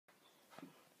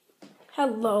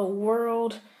Hello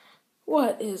world,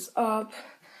 what is up?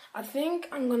 I think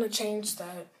I'm gonna change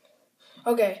that.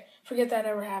 Okay, forget that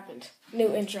ever happened.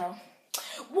 New intro.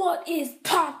 What is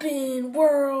poppin',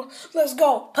 world? Let's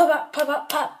go.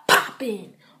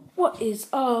 Poppin'. What is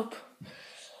up?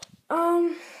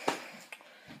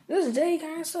 This day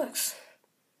kinda sucks.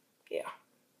 Yeah.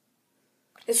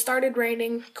 It started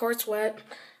raining, court's wet.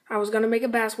 I was gonna make a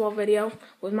basketball video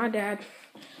with my dad.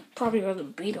 Probably gonna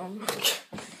beat him.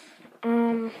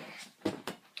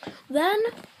 Then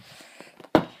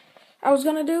I was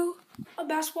gonna do a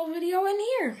basketball video in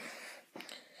here.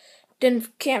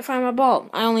 Can't find my ball.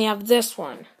 I only have this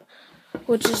one,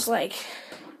 which is like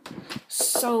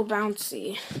so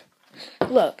bouncy.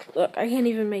 Look, I can't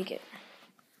even make it.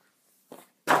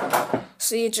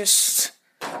 See, it just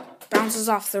bounces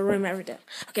off the rim every day.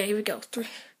 Okay, here we go. 3.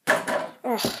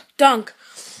 Oh, dunk.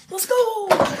 Let's go.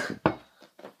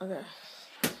 Okay.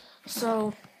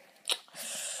 So,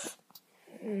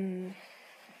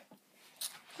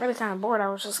 really kind of bored. I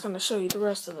was just going to show you the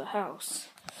rest of the house.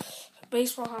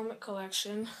 Baseball helmet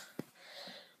collection.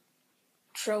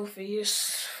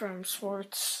 Trophies from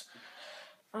sports.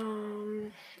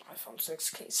 iPhone 6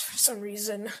 case for some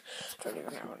reason. Don't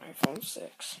even have an iPhone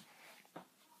 6.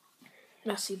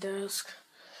 Messy desk.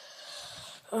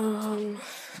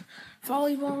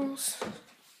 Volleyballs.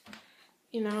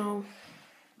 You know,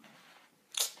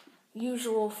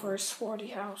 usual for a sporty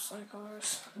house like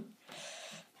ours.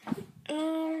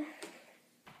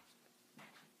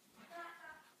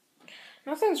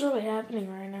 Nothing's really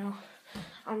happening right now.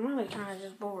 I'm really kind of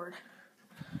just bored.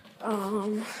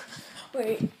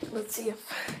 Wait, let's see if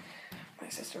my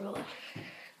sister will.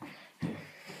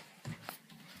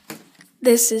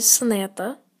 This is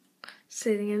Samantha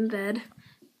sitting in bed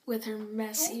with her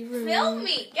messy room. Film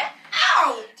me! Get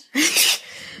out!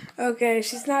 Okay,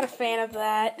 she's not a fan of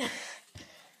that.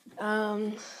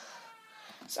 So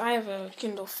I have a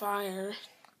Kindle Fire.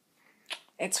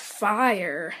 It's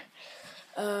fire.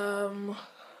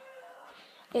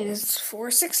 It is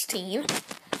 4:16.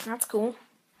 That's cool.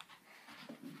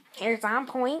 Here's on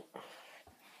point.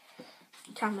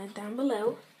 Comment down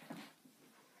below.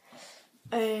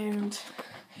 And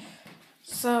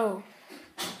so,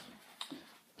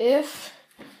 if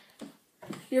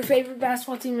your favorite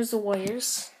basketball team is the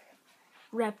Warriors,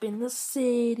 repping the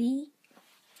city,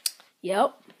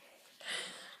 yep,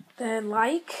 then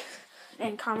like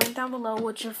and comment down below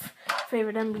what your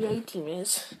favorite NBA team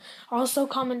is. Also,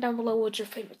 comment down below what your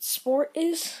favorite sport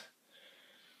is.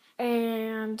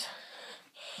 And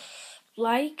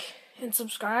like and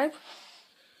subscribe.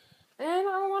 And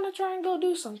I want to try and go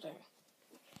do something.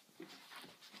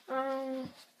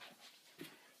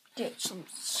 Get some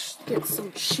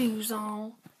shoes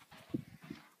on.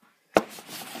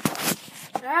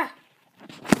 Ah.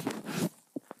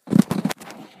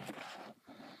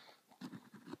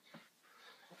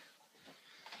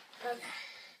 Okay.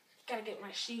 Gotta get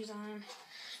my shoes on,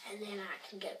 and then I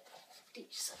can get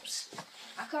these shoes.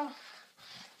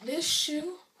 This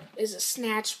shoe is a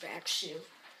snatchback shoe.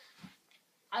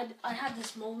 I had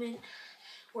this moment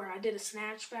where I did a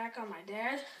snatchback on my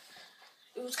dad.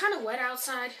 It was kind of wet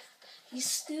outside. He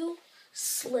still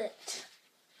slipped.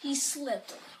 He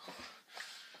slipped a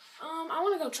little. I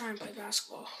want to go try and play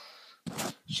basketball.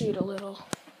 Shoot a little.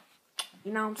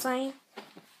 You know what I'm saying?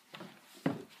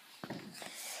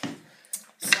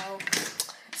 So,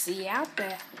 see you out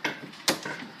there.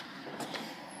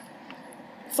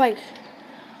 It's like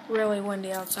really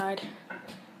windy outside.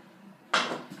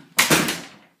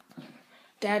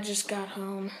 Dad just got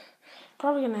home.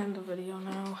 Probably gonna end the video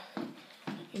now.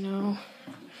 You know,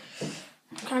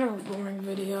 kind of a boring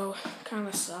video. Kind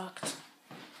of sucked.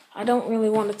 I don't really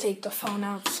want to take the phone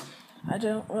out. I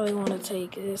don't really want to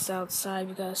take this outside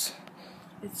because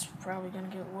it's probably gonna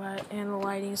get wet and the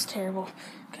lighting is terrible.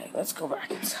 Okay, let's go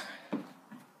back inside.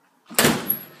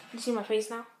 You see my face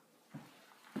now?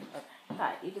 Okay.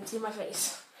 Alright, you can see my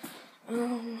face.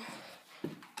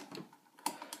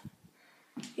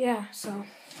 Yeah, so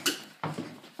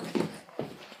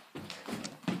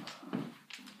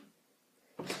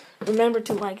remember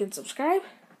to like and subscribe,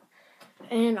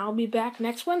 and I'll be back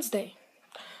next Wednesday.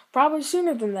 Probably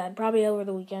sooner than that, probably over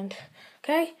the weekend.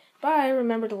 Okay, bye.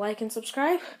 Remember to like and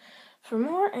subscribe for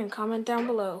more, and comment down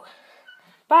below.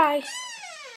 Bye.